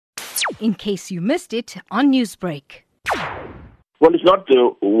in case you missed it on Newsbreak. Well, it's not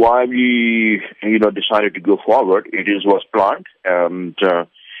why we, decided to go forward. It was planned, and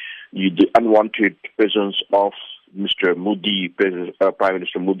the unwanted presence of Mr. Modi, Prime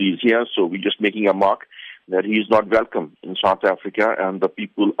Minister Modi is here. So we're just making a mark that he is not welcome in South Africa, and the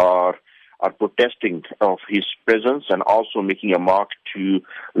people are protesting of his presence, and also making a mark to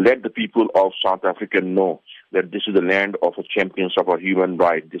let the people of South Africa know that this is the land of the champions of our human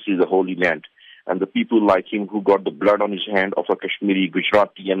rights. This is a holy land. And the people like him who got the blood on his hand of a Kashmiri,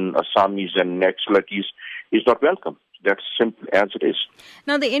 Gujarati and Assamese and Naxalites is not welcome. That's simple as it is.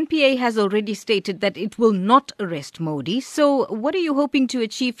 Now, the NPA has already stated that it will not arrest Modi. So what are you hoping to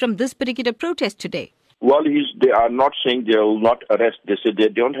achieve from this particular protest today? Well, they are not saying they will not arrest. They say they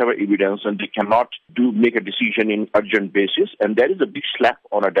don't have evidence and they cannot make a decision in urgent basis. And that is a big slap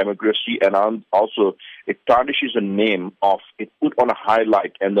on our democracy. And also it tarnishes the name of, it put on a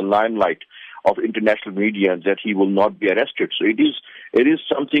highlight and the limelight of international media that he will not be arrested. So it is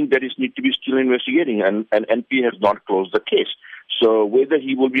something that is need to be still investigating, and NPA has not closed the case. So whether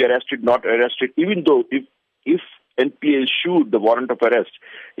he will be arrested, not arrested, even though if NPA issued the warrant of arrest,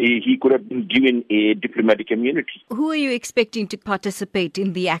 he could have been given a diplomatic immunity. Who are you expecting to participate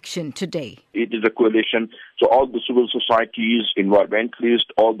in the action today? It is a coalition. So all the civil societies, environmentalists,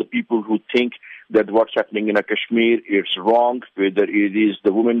 all the people who think that what's happening in Kashmir is wrong, whether it is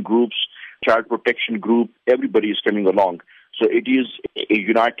the women groups, child protection group, everybody is coming along. So it is a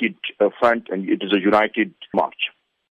united front and it is a united march.